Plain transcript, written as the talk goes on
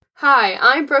Hi,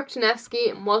 I'm Brooke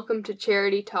Janewski, and welcome to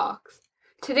Charity Talks.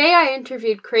 Today I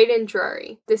interviewed Creighton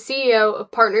Drury, the CEO of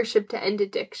Partnership to End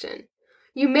Addiction.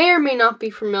 You may or may not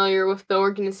be familiar with the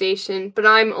organization, but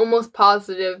I'm almost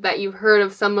positive that you've heard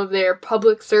of some of their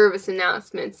public service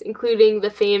announcements, including the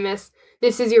famous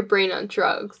 "This is your brain on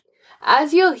drugs."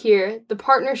 As you'll hear, the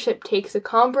partnership takes a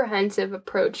comprehensive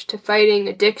approach to fighting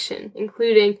addiction,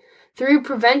 including through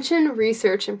prevention,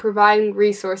 research, and providing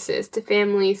resources to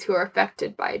families who are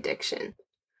affected by addiction.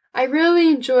 I really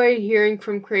enjoyed hearing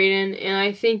from Creighton, and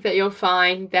I think that you'll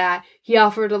find that he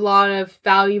offered a lot of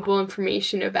valuable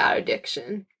information about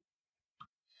addiction.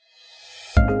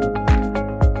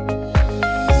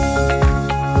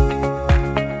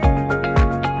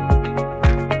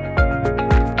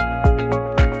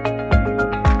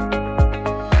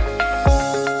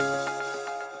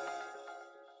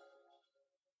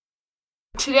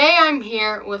 Today I'm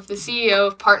here with the CEO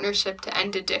of Partnership to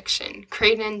End Addiction,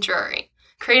 Creighton Drury.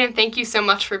 Creighton, thank you so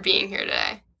much for being here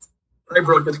today. Hi,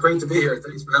 Brooke. It's great to be here.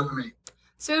 Thanks for having me.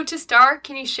 So to start,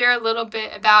 can you share a little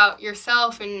bit about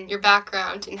yourself and your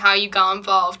background and how you got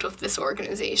involved with this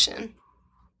organization?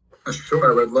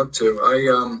 Sure, I would love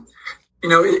to.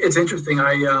 It's interesting.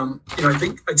 I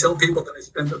think I tell people that I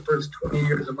spent the first 20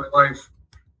 years of my life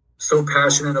so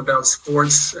passionate about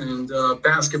sports and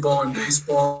basketball and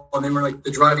baseball, and they were like the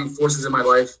driving forces in my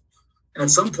life. And at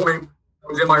some point, I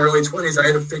was in my early 20s, I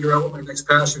had to figure out what my next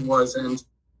passion was. And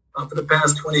for the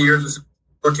past 20 years, I was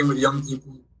working with young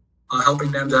people,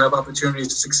 helping them to have opportunities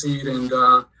to succeed and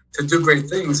to do great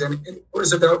things. And in the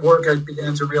course of that work, I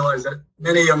began to realize that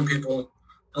many young people,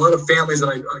 a lot of families that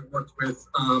I worked with,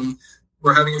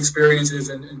 were having experiences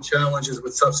and challenges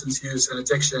with substance use and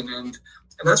addiction. And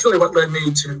that's really what led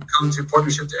me to come to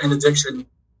Partnership to End Addiction.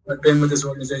 I've been with this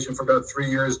organization for about 3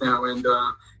 years now, and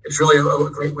it's really a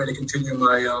great way to continue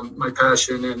my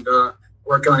passion and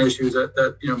work on issues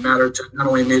that matter to not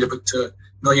only me, but to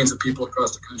millions of people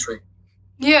across the country.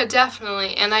 Yeah,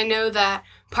 definitely. And I know that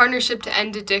Partnership to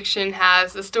End Addiction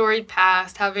has a storied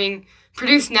past, having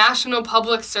produced national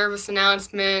public service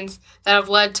announcements that have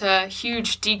led to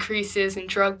huge decreases in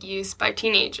drug use by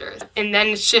teenagers. And then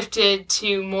it shifted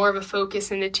to more of a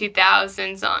focus in the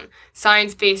 2000s on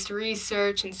science-based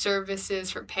research and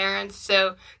services for parents.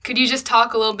 So could you just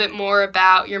talk a little bit more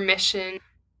about your mission?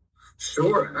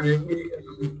 Sure. I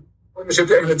mean, Partnership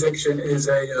to End Addiction is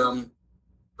it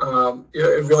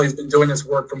really has been doing this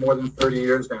work for more than 30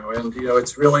 years now. And,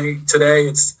 it's really, today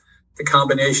it's the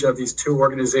combination of these two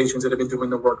organizations that have been doing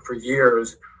the work for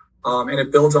years. And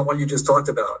it builds on what you just talked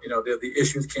about, the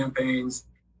issues campaigns,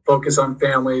 focus on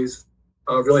families,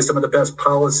 really some of the best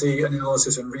policy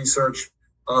analysis and research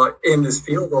in this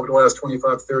field over the last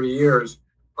 25, 30 years.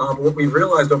 But what we've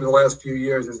realized over the last few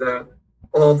years is that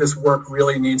all of this work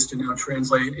really needs to now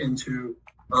translate into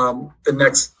the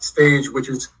next stage, which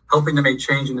is helping to make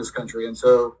change in this country. And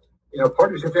so,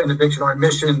 Partnership to End Addiction, our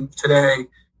mission today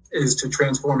is to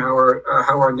transform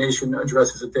how our nation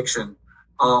addresses addiction.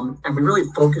 And we really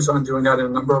focus on doing that in a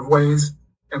number of ways.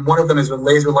 And one of them is a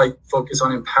laser-like focus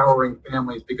on empowering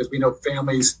families, because we know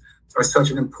families are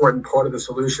such an important part of the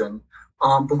solution.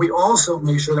 But we also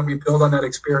make sure that we build on that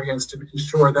experience to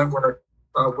ensure that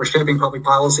we're shaping public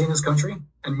policy in this country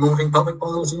and moving public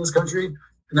policy in this country.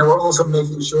 And then we're also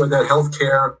making sure that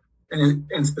healthcare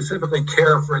and specifically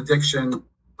care for addiction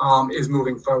is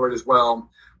moving forward as well.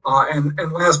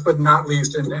 And last but not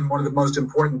least, and one of the most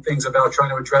important things about trying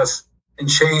to address and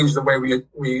change the way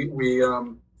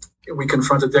we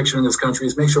confront addiction in this country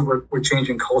is make sure we're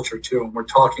changing culture too. And we're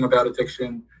talking about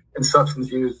addiction and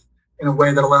substance use in a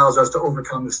way that allows us to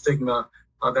overcome the stigma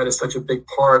that is such a big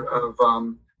part of,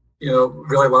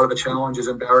 really a lot of the challenges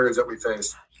and barriers that we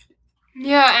face.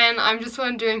 Yeah, and I'm just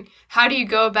wondering, how do you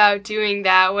go about doing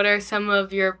that? What are some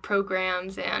of your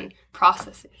programs and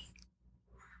processes?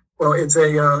 Well, it's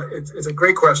a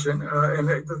great question, and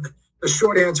the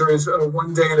short answer is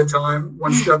one day at a time,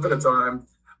 one step at a time.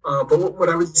 But what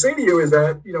I would say to you is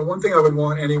that one thing I would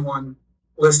want anyone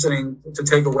listening to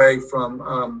take away from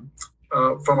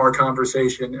our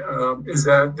conversation is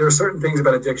that there are certain things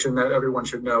about addiction that everyone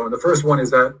should know. And the first one is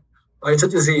that it's a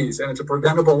disease, and it's a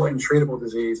preventable and treatable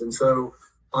disease, and so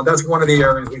that's one of the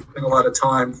areas we spend a lot of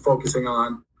time focusing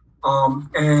on.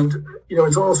 And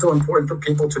it's also important for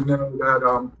people to know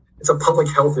that it's a public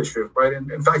health issue, right?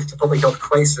 And in fact, it's a public health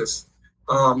crisis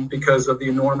because of the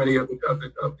enormity of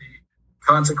the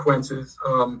consequences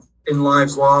in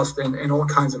lives lost and in all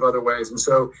kinds of other ways. And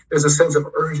so there's a sense of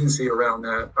urgency around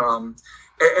that.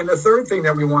 And the third thing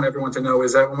that we want everyone to know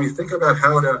is that when we think about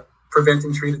how to prevent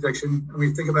and treat addiction, and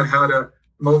we think about how to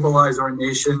mobilize our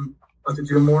nation to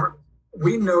do more,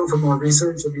 we know from our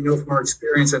research and we know from our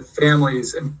experience that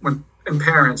families and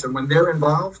parents, and when they're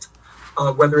involved,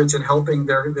 whether it's in helping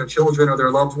their children or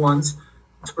their loved ones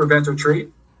to prevent or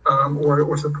treat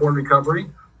or support recovery,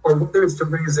 or whether it's to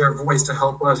raise their voice to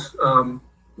help us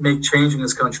make change in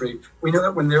this country, we know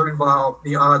that when they're involved,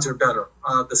 the odds are better.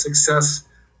 The success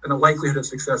and the likelihood of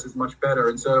success is much better.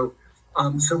 And so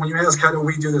when you ask how do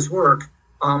we do this work,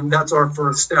 that's our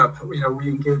first step. We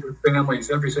engage with families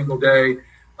every single day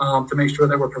to make sure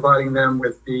that we're providing them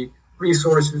with the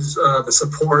resources, the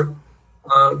support,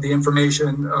 the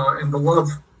information, and the love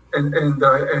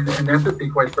and empathy,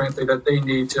 quite frankly, that they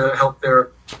need to help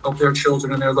their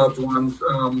children and their loved ones,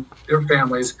 their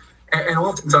families, and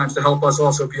oftentimes to help us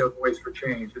also be a voice for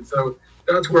change. And so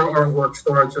that's where our work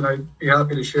starts, and I'd be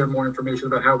happy to share more information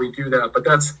about how we do that. But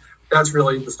that's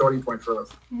really the starting point for us.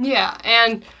 Yeah,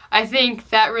 and I think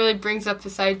that really brings up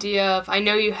this idea of, I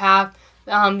know you have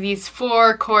these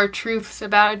 4 core truths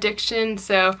about addiction,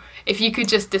 so if you could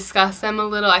just discuss them a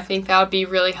little, I think that would be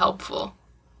really helpful.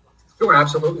 Sure,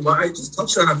 absolutely. Well, I just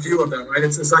touched on a few of them, right?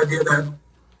 It's this idea that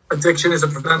addiction is a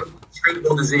preventable,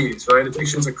 treatable disease, right?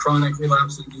 Addiction is a chronic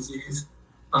relapsing disease.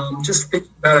 Just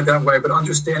thinking about it that way, but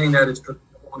understanding that it's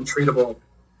preventable and treatable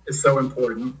is so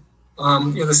important.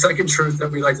 The second truth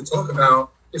that we like to talk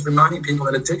about is reminding people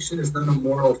that addiction is not a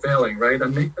moral failing, right? I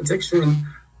mean, addiction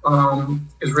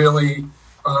is really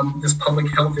this public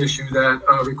health issue that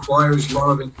requires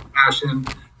love and compassion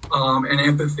and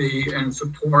empathy and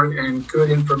support and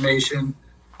good information,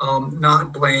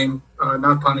 not blame,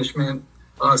 not punishment,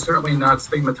 certainly not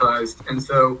stigmatized. And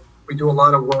so we do a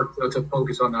lot of work to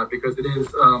focus on that because it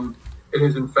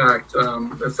is in fact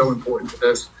so important to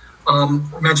this.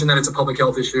 I mentioned that it's a public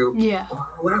health issue. Yeah.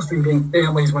 Last thing being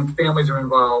families. When families are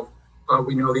involved,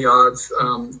 we know the odds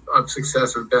of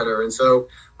success are better. And so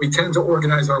we tend to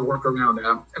organize our work around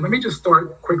that. And let me just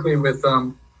start quickly with,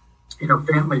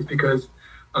 families, because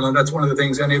that's one of the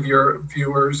things any of your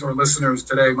viewers or listeners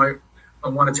today might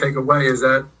want to take away is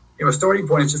that, a starting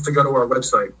point is just to go to our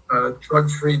website,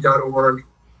 drugfree.org.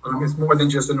 It's more than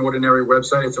just an ordinary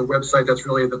website. It's a website that's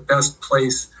really the best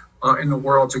place in the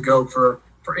world to go for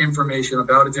information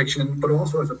about addiction, but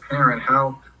also as a parent,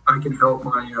 how I can help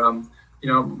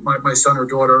my son or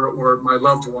daughter or my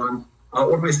loved one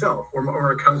or myself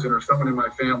or a cousin or someone in my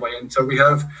family. And so we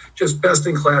have just best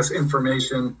in class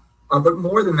information. But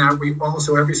more than that, we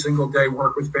also every single day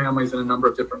work with families in a number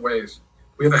of different ways.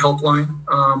 We have a helpline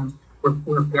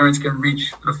where parents can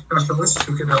reach a specialist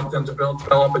who can help them develop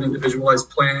an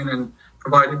individualized plan and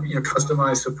provide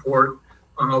customized support.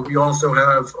 We also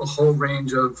have a whole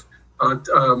range of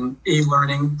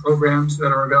e-learning programs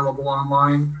that are available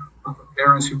online for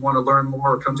parents who want to learn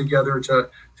more or come together to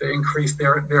increase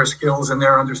their skills and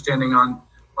their understanding on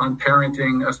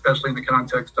parenting, especially in the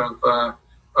context of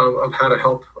how to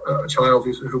help a child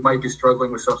who might be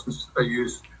struggling with substance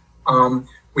use.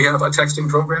 We have a texting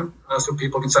program, so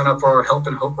people can sign up for our Help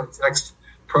and Hope by Text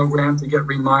program to get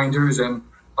reminders and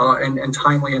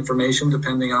timely information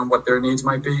depending on what their needs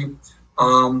might be.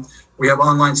 We have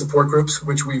online support groups,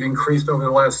 which we've increased over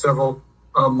the last several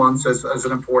months as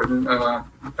an important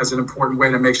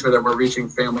way to make sure that we're reaching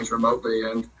families remotely,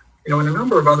 and and a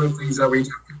number of other things that we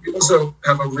do. We also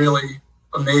have a really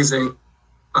amazing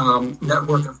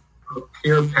network of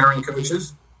peer parent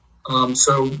coaches.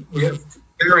 So we have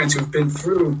parents who've been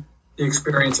through the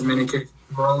experience in many cases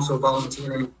who are also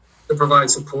volunteering to provide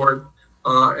support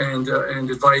and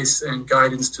advice and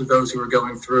guidance to those who are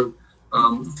going through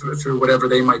whatever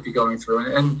they might be going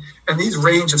through. And these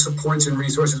range of supports and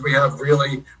resources we have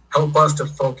really help us to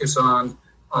focus on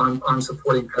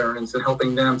supporting parents and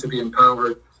helping them to be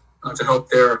empowered to help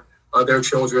their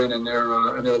children and their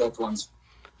loved ones.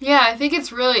 Yeah, I think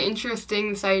it's really interesting,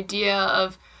 this idea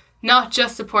of not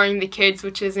just supporting the kids,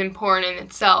 which is important in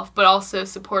itself, but also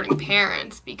supporting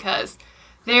parents, because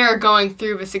they're going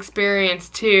through this experience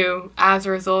too as a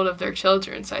result of their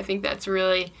children. So I think that's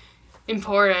really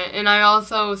important. And I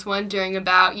also was wondering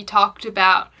about, you talked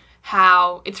about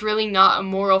how it's really not a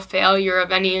moral failure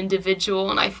of any individual,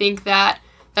 and I think that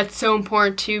that's so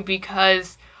important too,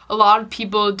 because a lot of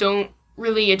people don't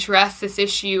really address this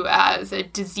issue as a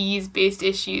disease-based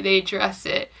issue. They address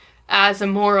it as a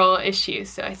moral issue.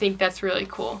 So I think that's really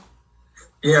cool.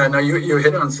 Yeah, no, you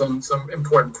hit on some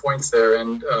important points there,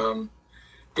 and and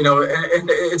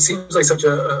it seems like such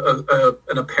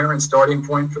an apparent starting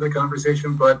point for the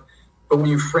conversation, but when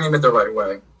you frame it the right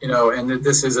way, and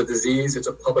this is a disease, it's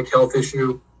a public health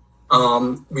issue.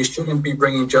 We shouldn't be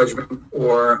bringing judgment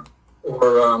or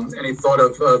any thought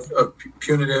of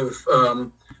punitive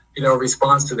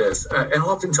response to this. And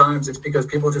oftentimes it's because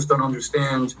people just don't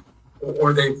understand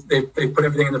or they put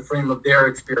everything in the frame of their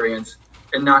experience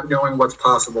and not knowing what's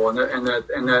possible and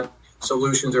that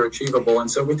solutions are achievable. And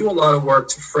so we do a lot of work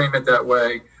to frame it that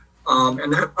way,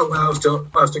 and that allows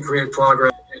us to create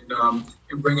progress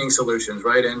in bringing solutions,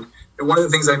 right? And one of the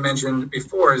things I mentioned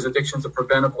before is addiction is a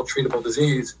preventable, treatable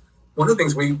disease. One of the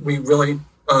things we really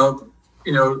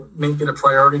make it a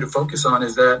priority to focus on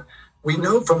is that we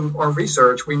know from our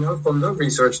research,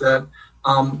 that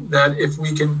that if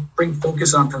we can bring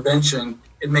focus on prevention,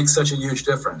 it makes such a huge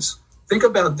difference. Think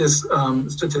about this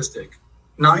statistic.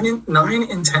 9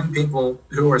 in 10 people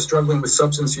who are struggling with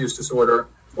substance use disorder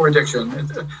or addiction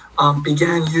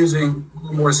began using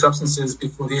more substances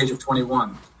before the age of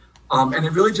 21. And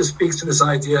it really just speaks to this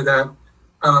idea that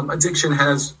addiction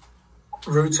has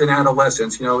roots in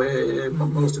adolescence,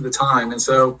 most of the time. And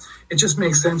so it just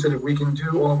makes sense that if we can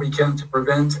do all we can to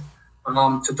prevent,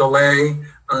 to delay,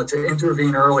 to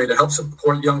intervene early, to help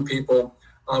support young people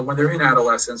when they're in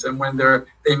adolescence and when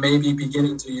they may be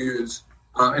beginning to use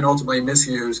and ultimately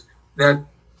misuse, that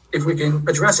if we can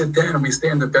address it then, we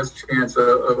stand the best chance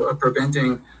of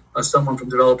preventing someone from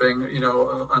developing, an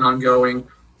ongoing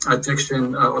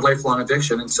addiction or lifelong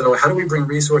addiction. And so how do we bring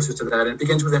resources to that? And it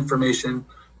begins with information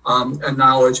and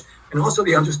knowledge, and also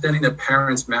the understanding that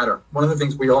parents matter. One of the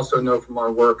things we also know from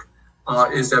our work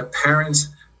is that parents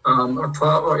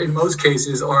are in most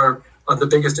cases are the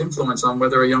biggest influence on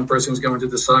whether a young person is going to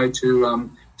decide to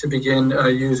begin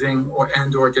using or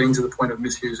getting to the point of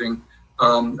misusing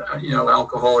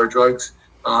alcohol or drugs.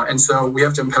 And so we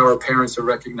have to empower parents to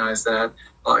recognize that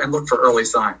and look for early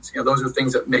signs. Those are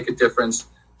things that make a difference.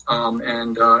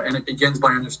 And it begins by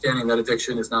understanding that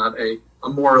addiction is not a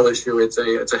moral issue; it's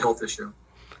a health issue.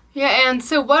 Yeah, and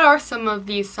so what are some of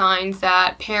these signs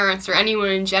that parents or anyone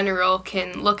in general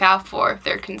can look out for if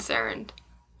they're concerned?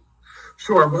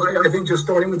 Sure. Well, I think just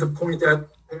starting with the point that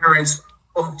parents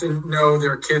often know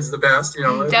their kids the best,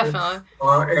 definitely,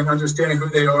 and understanding who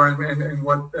they are and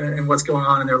what's going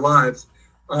on in their lives.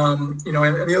 And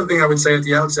the other thing I would say at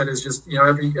the outset is just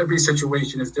every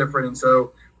situation is different, and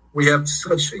so we have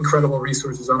such incredible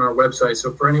resources on our website.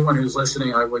 So for anyone who's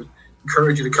listening, I would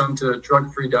encourage you to come to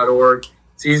drugfree.org.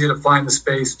 It's easy to find the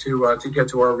space to get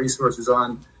to our resources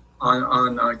on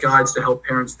guides to help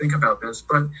parents think about this.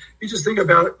 But you just think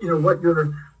about what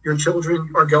your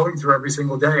children are going through every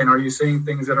single day, and are you seeing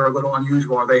things that are a little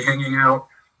unusual? Are they hanging out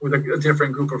with a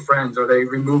different group of friends? Are they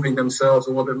removing themselves a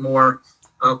little bit more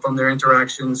from their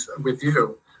interactions with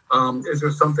you? Is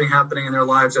there something happening in their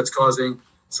lives that's causing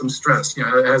some stress?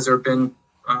 Has there been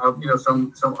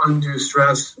some undue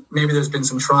stress? Maybe there's been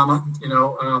some trauma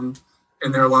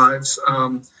in their lives.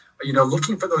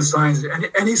 Looking for those signs,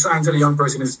 any signs that a young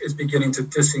person is beginning to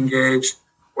disengage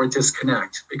or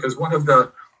disconnect. Because one of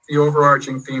the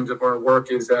overarching themes of our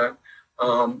work is that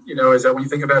is that when you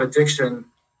think about addiction,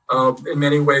 in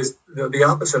many ways the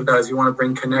opposite of that is you want to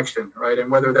bring connection, right? And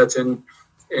whether that's in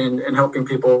helping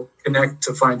people connect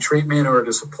to find treatment or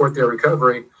to support their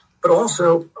recovery. But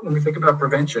also, when we think about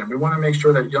prevention, we want to make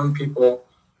sure that young people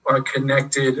are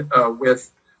connected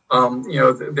with,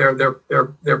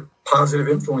 their positive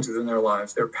influences in their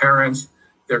lives, their parents,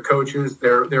 their coaches,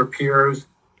 their peers,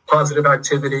 positive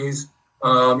activities.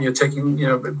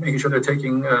 Making sure they're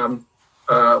taking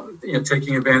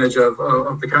advantage of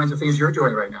the kinds of things you're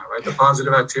doing right now, right? The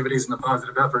positive activities and the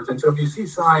positive efforts. And so, if you see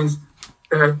signs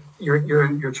that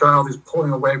your child is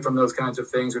pulling away from those kinds of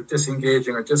things, or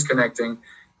disengaging or disconnecting,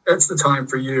 that's the time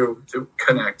for you to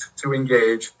connect, to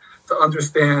engage, to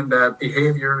understand that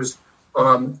behaviors,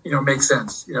 make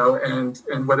sense,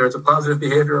 and whether it's a positive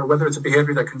behavior or whether it's a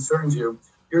behavior that concerns you,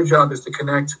 your job is to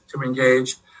connect, to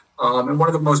engage. And one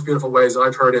of the most beautiful ways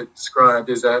I've heard it described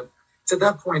is that it's at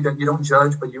that point that you don't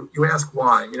judge, but you ask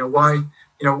why. Why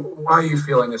are you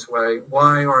feeling this way?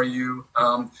 Why are you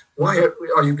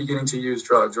beginning to use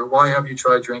drugs, or why have you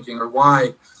tried drinking, or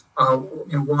why?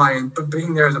 But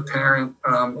being there as a parent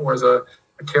or as a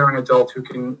caring adult who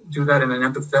can do that in an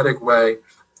empathetic way,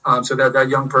 so that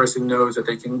young person knows that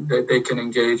they can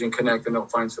engage and connect, and they'll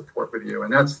find support with you.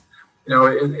 And that's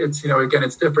again,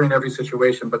 it's different in every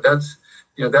situation, but that's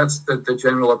the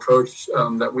general approach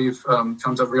that we've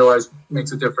come to realize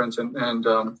makes a difference and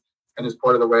is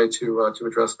part of the way to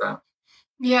address that.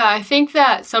 Yeah, I think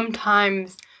that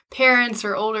sometimes parents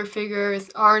or older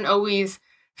figures aren't always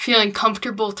feeling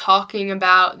comfortable talking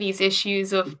about these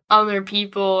issues of other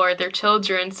people or their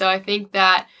children. So I think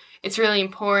that it's really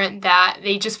important that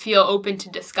they just feel open to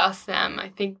discuss them. I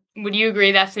think, would you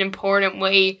agree that's an important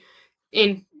way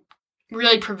in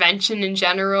really prevention in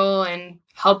general and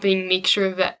helping make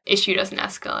sure that issue doesn't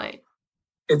escalate?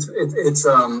 I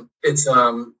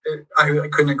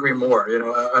couldn't agree more.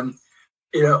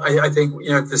 I think,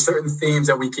 there's certain themes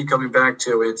that we keep coming back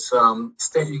to. It's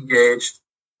stay engaged.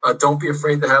 Don't be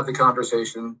afraid to have the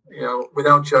conversation,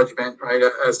 without judgment, right,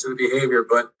 as to the behavior,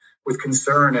 but with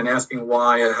concern and asking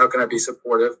why, how can I be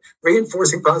supportive,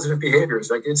 reinforcing positive behaviors.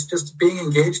 Like, it's just being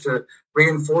engaged to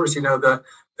reinforce, the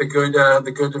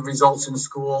good results in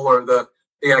school, or the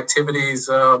activities,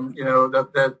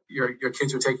 that your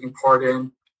kids are taking part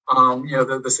in,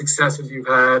 the successes you've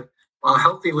had,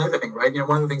 healthy living, right?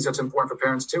 One of the things that's important for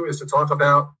parents too is to talk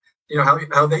about,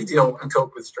 how they deal and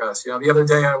cope with stress. The other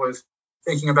day I was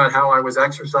thinking about how I was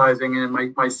exercising, and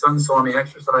my son saw me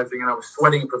exercising, and I was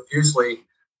sweating profusely.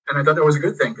 And I thought that was a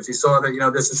good thing, because he saw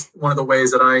that, this is one of the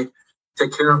ways that I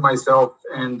take care of myself,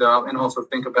 and also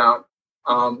think about,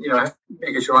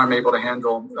 making sure I'm able to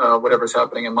handle whatever's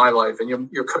happening in my life. And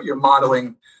you're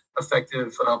modeling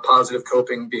effective, positive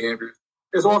coping behaviors.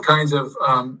 There's all kinds of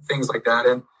things like that.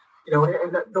 And,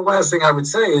 and the last thing I would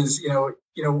say is,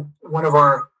 one of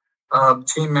our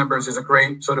team members is a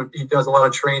great he does a lot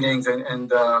of trainings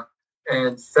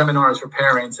and seminars for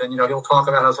parents. And, he'll talk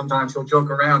about how sometimes he'll joke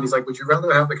around. He's like, would you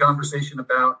rather have the conversation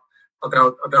about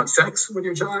sex with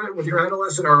your child, with your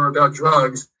adolescent, or about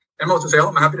drugs? And most will say,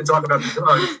 I'm happy to talk about the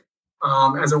drugs,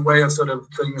 as a way of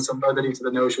bringing some levity to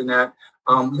the notion that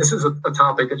this is a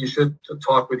topic that you should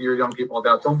talk with your young people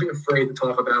about. Don't be afraid to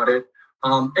talk about it.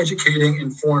 Educating,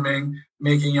 informing,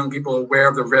 making young people aware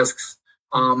of the risks,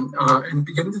 and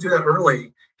beginning to do that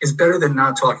early is better than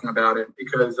not talking about it,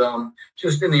 because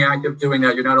just in the act of doing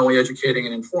that, you're not only educating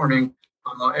and informing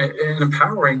and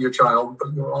empowering your child,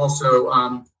 but you're also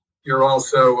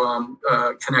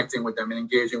connecting with them and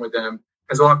engaging with them,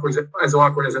 as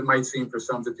awkward as it might seem for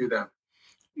some to do that.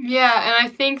 Yeah, and I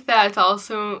think that's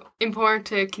also important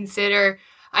to consider.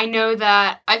 I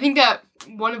think that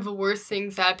one of the worst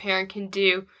things that a parent can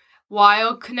do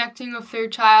while connecting with their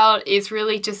child is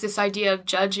really just this idea of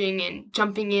judging and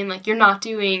jumping in, like, you're not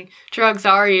doing drugs,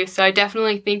 are you? So I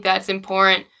definitely think that's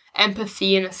important,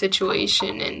 empathy in a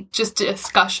situation, and just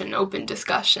discussion, open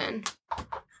discussion.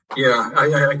 Yeah,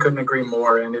 I couldn't agree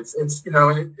more. And it's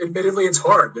admittedly, it's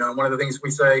hard. One of the things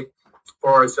we say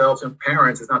for ourselves and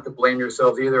parents is not to blame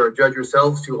yourselves either, or judge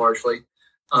yourselves too harshly.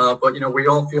 But, we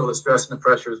all feel the stress and the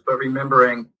pressures. But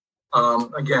remembering,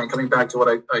 again, coming back to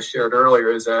what I shared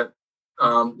earlier, is that,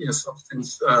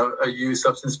 substance use,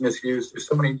 substance misuse, there's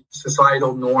so many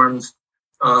societal norms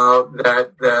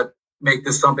that make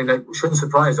this something that shouldn't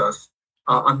surprise us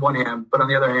on one hand. But on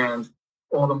the other hand,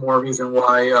 all the more reason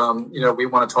why, we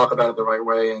want to talk about it the right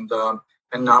way,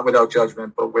 and not without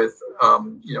judgment, but with,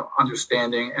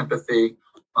 understanding, empathy,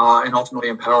 and ultimately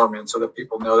empowerment, so that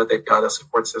people know that they've got a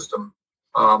support system,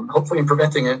 hopefully in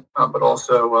preventing it, but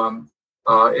also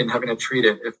in having to treat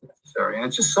it if necessary. And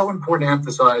it's just so important to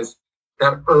emphasize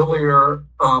that earlier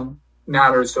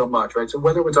matters so much, right? So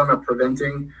whether we're talking about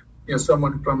preventing,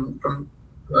 someone from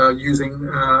using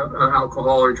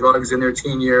alcohol or drugs in their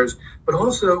teen years, but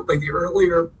also, like, the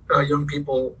earlier young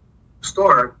people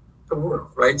start, the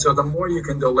worse, right? So the more you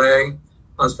can delay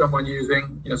someone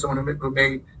using, someone who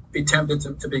may be tempted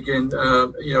to begin,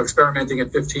 experimenting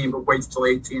at 15, but waits till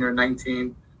 18 or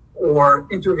 19, or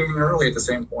intervening early at the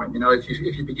same point.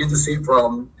 If you begin to see a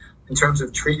problem in terms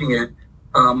of treating it,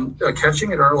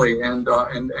 catching it early and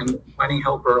finding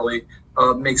help early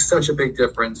makes such a big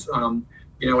difference. And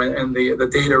the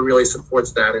data really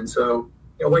supports that. And so,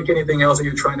 like anything else that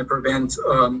you're trying to prevent,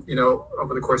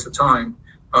 over the course of time,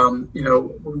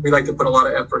 we like to put a lot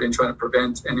of effort in trying to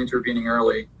prevent and intervening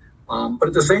early. But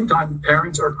at the same time,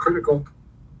 parents are critical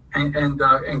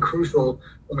and crucial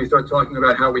when we start talking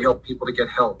about how we help people to get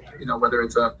help. Whether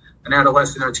it's an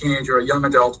adolescent or a teenager, a young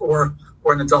adult, or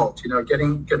an adult.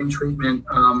 Getting treatment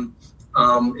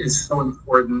is so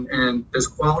important, and there's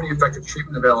quality, effective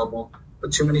treatment available,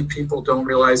 but too many people don't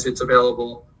realize it's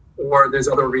available, or there's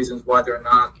other reasons why they're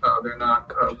not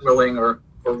willing or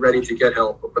ready to get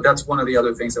help. But that's one of the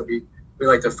other things that we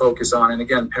like to focus on. And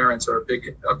again, parents are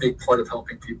a big part of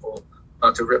helping people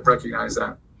to recognize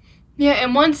that. Yeah,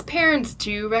 and once parents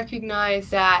do recognize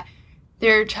that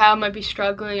their child might be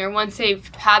struggling, or once they've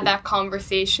had that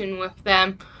conversation with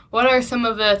them, what are some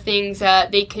of the things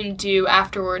that they can do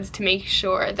afterwards to make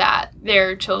sure that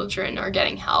their children are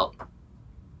getting help?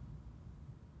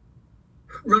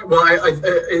 Right. Well,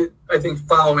 I think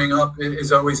following up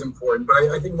is always important, but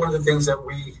I think one of the things that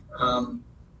we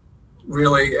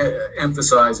really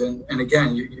emphasize, and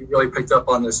again, you really picked up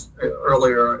on this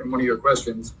earlier in one of your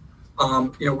questions.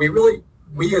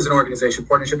 We as an organization,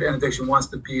 Partnership to End Addiction, wants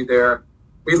to be there.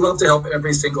 We love to help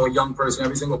every single young person,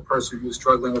 every single person who's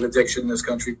struggling with addiction in this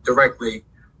country directly.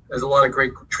 There's a lot of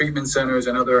great treatment centers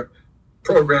and other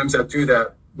programs that do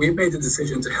that. we've made the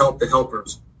decision to help the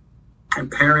helpers.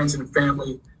 And parents and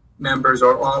family members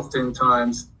are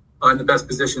oftentimes in the best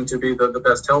position to be the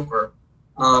best helper.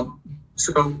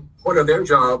 So part of their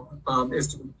job is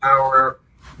to empower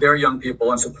their young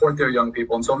people and support their young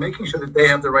people. And so making sure that they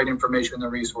have the right information and the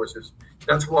resources.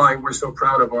 That's why we're so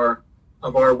proud of our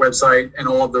website and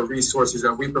all of the resources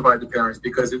that we provide to parents,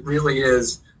 because it really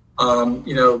is,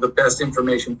 the best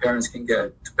information parents can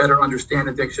get to better understand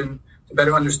addiction, to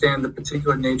better understand the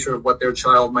particular nature of what their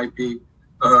child might be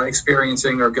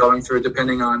experiencing or going through,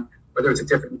 depending on whether it's a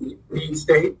different need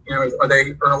state. Are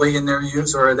they early in their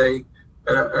use, or are they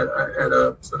at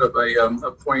a sort of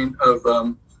a point of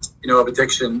of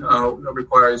addiction that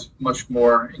requires much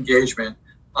more engagement.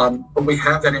 But we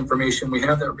have that information, we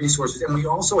have that resources, and we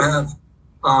also have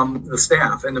the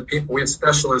staff and the people. We have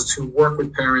specialists who work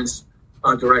with parents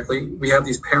directly. We have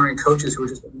these parent coaches who are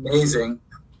just amazing.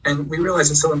 And we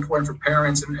realize it's so important for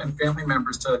parents and family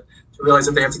members to realize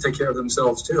that they have to take care of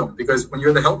themselves too. Because when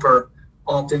you're the helper,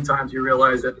 oftentimes you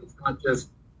realize that it's not just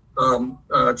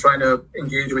trying to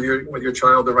engage with your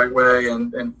child the right way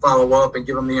and follow up and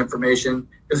give them the information.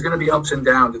 There's going to be ups and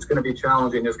downs. It's going to be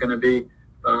challenging. There's going to be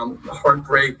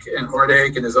heartbreak and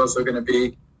heartache, and there's also going to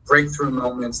be breakthrough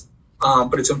moments.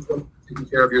 But it's important taking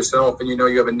care of yourself, and you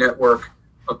have a network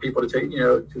of people to take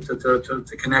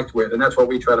to connect with, and that's what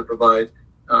we try to provide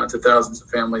to thousands of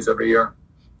families every year.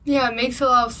 Yeah, it makes a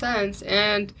lot of sense.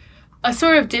 And a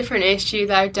sort of different issue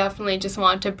that I definitely just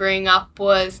wanted to bring up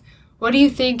was, what do you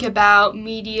think about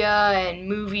media and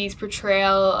movies'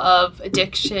 portrayal of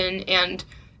addiction and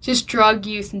just drug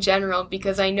use in general?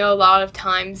 Because I know a lot of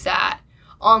times that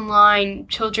online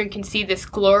children can see this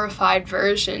glorified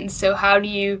version. So how do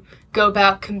you go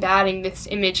about combating this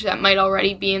image that might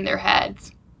already be in their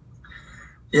heads?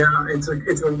 Yeah, it's a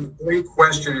great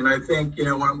question. And I think,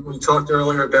 when we talked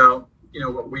earlier about,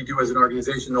 what we do as an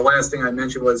organization, the last thing I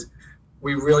mentioned was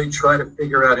we really try to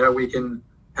figure out how we can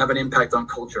have an impact on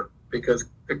culture, because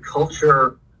the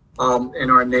culture in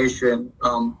our nation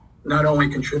not only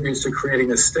contributes to creating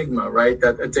the stigma, right,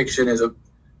 that addiction is a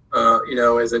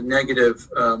negative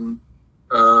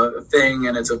thing,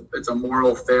 and it's a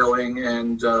moral failing,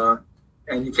 and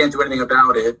you can't do anything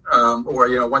about it,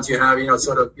 or once you have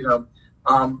to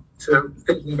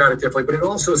thinking about it differently. But it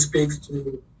also speaks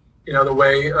to the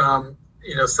way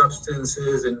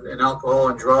substances and alcohol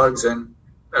and drugs and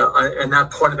that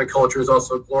part of the culture is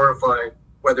also glorified,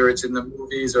 whether it's in the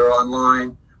movies or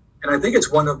online. And I think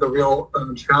it's one of the real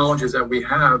challenges that we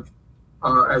have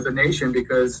as a nation,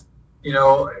 because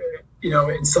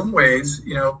in some ways,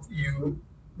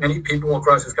 many people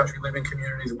across this country live in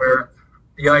communities where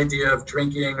the idea of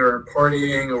drinking or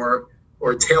partying or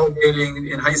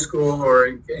tailgating in high school or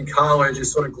in college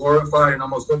is sort of glorified and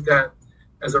almost looked at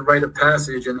as a rite of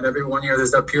passage, and everyone,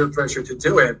 there's that peer pressure to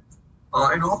do it.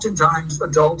 And oftentimes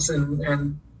adults and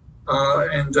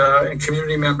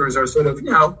community members are sort of,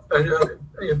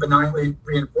 benignly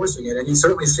reinforcing it. And you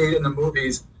certainly see it in the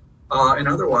movies and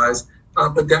otherwise.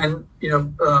 But then, it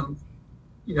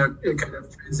kind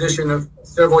of transition of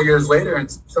several years later, and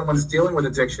someone's dealing with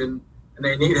addiction and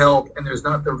they need help, and there's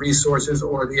not the resources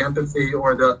or the empathy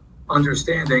or the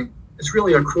understanding. It's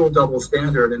really a cruel double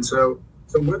standard. And so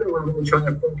whether we're really trying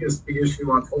to focus the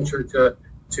issue on culture to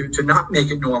not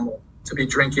make it normal to be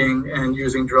drinking and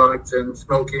using drugs and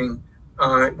smoking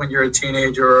when you're a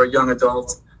teenager or a young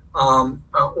adult, or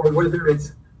whether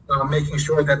it's making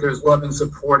sure that there's love and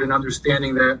support and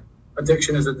understanding that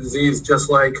addiction is a disease just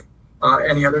like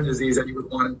any other disease that you would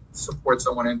want to support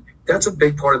someone in. That's a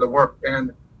big part of the work.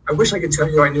 And I wish I could tell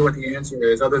you I knew what the answer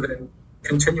is, other than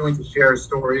continuing to share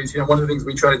stories. One of the things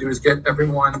we try to do is get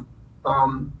everyone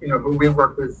who we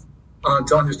work with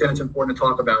to understand it's important to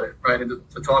talk about it, right? And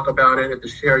to talk about it and to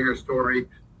share your story.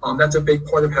 That's a big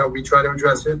part of how we try to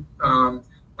address it.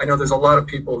 I know there's a lot of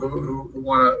people who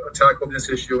want to tackle this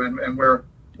issue, and we're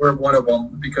one of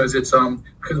them, because it's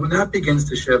because when that begins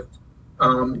to shift,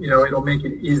 it'll make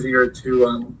it easier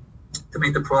to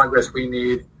make the progress we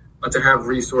need to have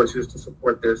resources to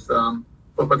support this.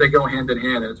 But they go hand in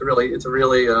hand, and it's a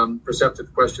really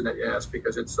perceptive question that you ask,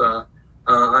 because it's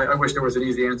I wish there was an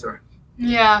easy answer.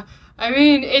 Yeah, I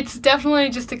mean, it's definitely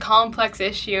just a complex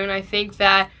issue, and I think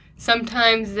that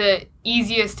sometimes the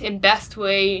easiest and best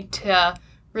way to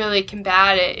really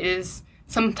combat it is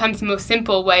sometimes the most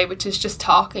simple way, which is just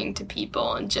talking to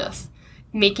people and just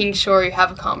making sure you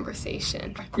have a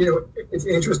conversation. It's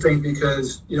interesting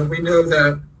because, we know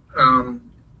that,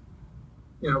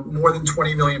 more than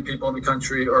 20 million people in the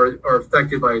country are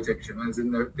affected by addiction, as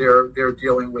in they're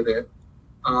dealing with it.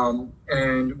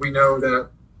 And we know that,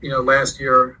 last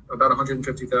year, about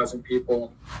 150,000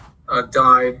 people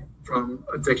died from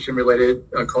addiction-related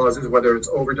causes, whether it's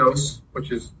overdose,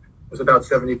 which was about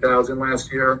 70,000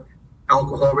 last year,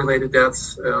 alcohol-related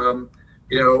deaths, and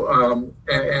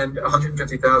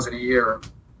 150,000 a year.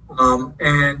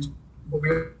 And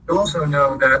we also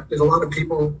know that there's a lot of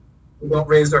people who won't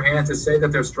raise their hand to say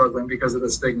that they're struggling because of the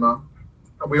stigma.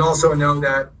 We also know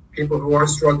that people who are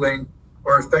struggling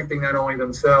are affecting not only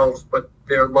themselves, but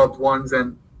their loved ones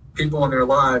and people in their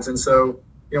lives. And so,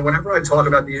 whenever I talk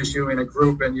about the issue in a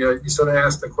group and you sort of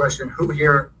ask the question, who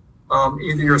here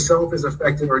either yourself is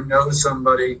affected or knows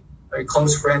somebody, a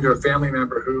close friend or a family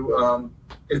member who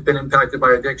has been impacted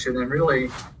by addiction, and really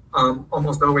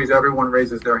almost always everyone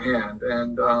raises their hand.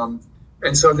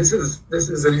 And so this is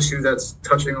an issue that's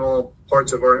touching all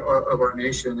parts of our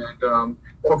nation and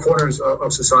all corners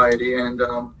of society. And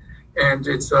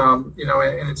it's and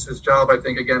it's this job, I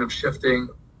think, again, of shifting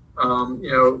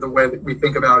the way that we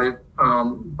think about it,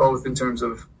 both in terms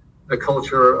of the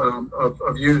culture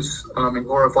of use and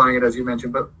glorifying it, as you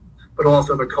mentioned, but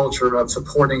also the culture of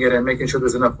supporting it and making sure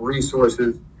there's enough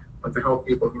resources to help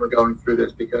people who are going through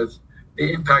this, because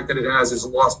the impact that it has is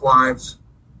lost lives,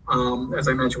 as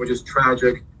I mentioned, which is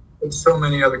tragic, but so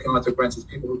many other consequences,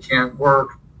 people who can't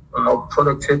work,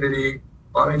 productivity,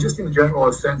 and just in general,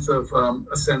 a sense of hope,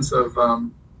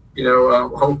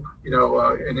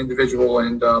 an individual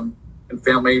and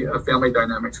family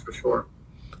dynamics for sure.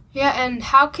 Yeah, and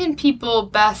how can people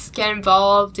best get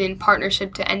involved in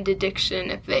Partnership to End Addiction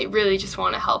if they really just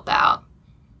want to help out?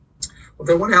 Well, if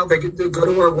they want to help, they can go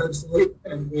to our website,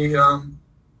 and we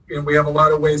have a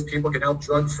lot of ways people can help.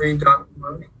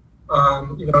 Drugfree.org.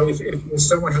 If you're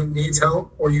someone who needs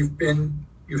help, or you've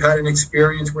had an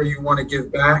experience where you want to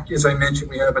give back, as I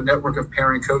mentioned, we have a network of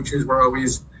parent coaches. We're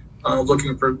always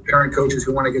looking for parent coaches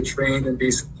who want to get trained and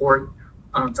be support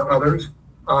to others.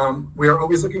 We are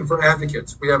always looking for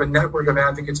advocates. We have a network of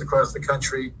advocates across the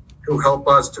country who help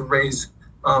us to raise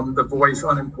the voice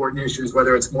on important issues,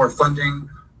 whether it's more funding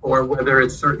or whether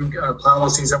it's certain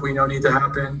policies that we know need to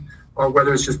happen, or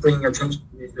whether it's just bringing attention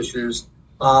to these issues.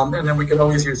 And then we can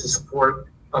always use the support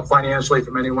financially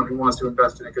from anyone who wants to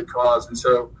invest in a good cause. And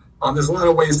so there's a lot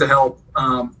of ways to help.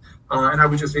 And I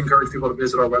would just encourage people to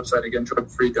visit our website, again,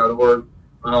 drugfree.org.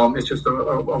 It's just a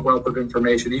wealth of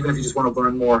information. Even if you just want to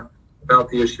learn more about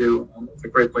the issue, it's a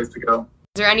great place to go.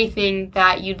 Is there anything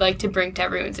that you'd like to bring to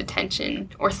everyone's attention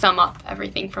or sum up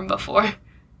everything from before?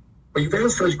 Well, you've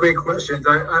asked such great questions.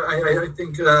 I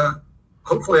think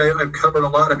hopefully I've covered a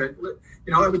lot of it.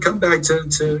 I would come back to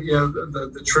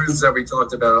the truths that we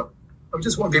talked about. I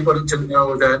just want people to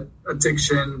know that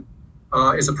addiction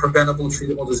is a preventable,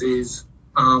 treatable disease.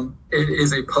 It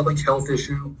is a public health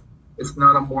issue. It's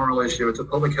not a moral issue. It's a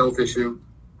public health issue.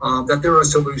 That there are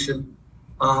solutions,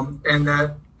 and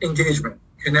that engagement,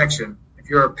 connection. If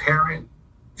you're a parent,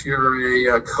 if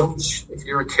you're a coach, if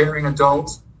you're a caring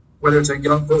adult, whether it's a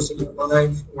young person in your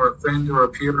life or a friend or a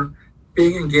peer,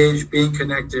 being engaged, being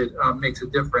connected makes a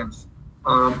difference.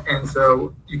 And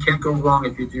so you can't go wrong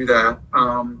if you do that.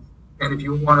 And if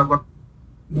you want to look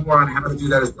more on how to do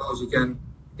that as well, as you can,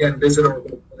 again, visit our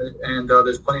website, and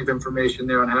there's plenty of information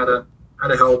there on how to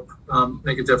help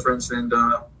make a difference and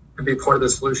be part of the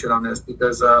solution on this,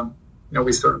 because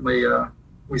we certainly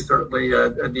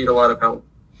need a lot of help.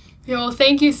 Yeah, well,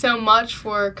 thank you so much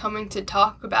for coming to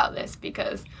talk about this,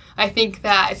 because I think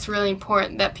that it's really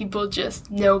important that people just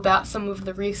know about some of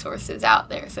the resources out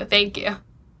there. So thank you.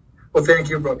 Well, thank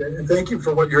you, Brooke, and thank you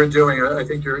for what you're doing. I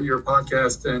think your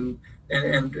podcast and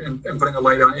putting a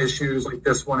light on issues like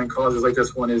this one and causes like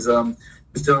this one is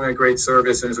doing a great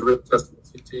service, and is a real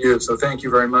testament to you. So thank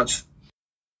you very much.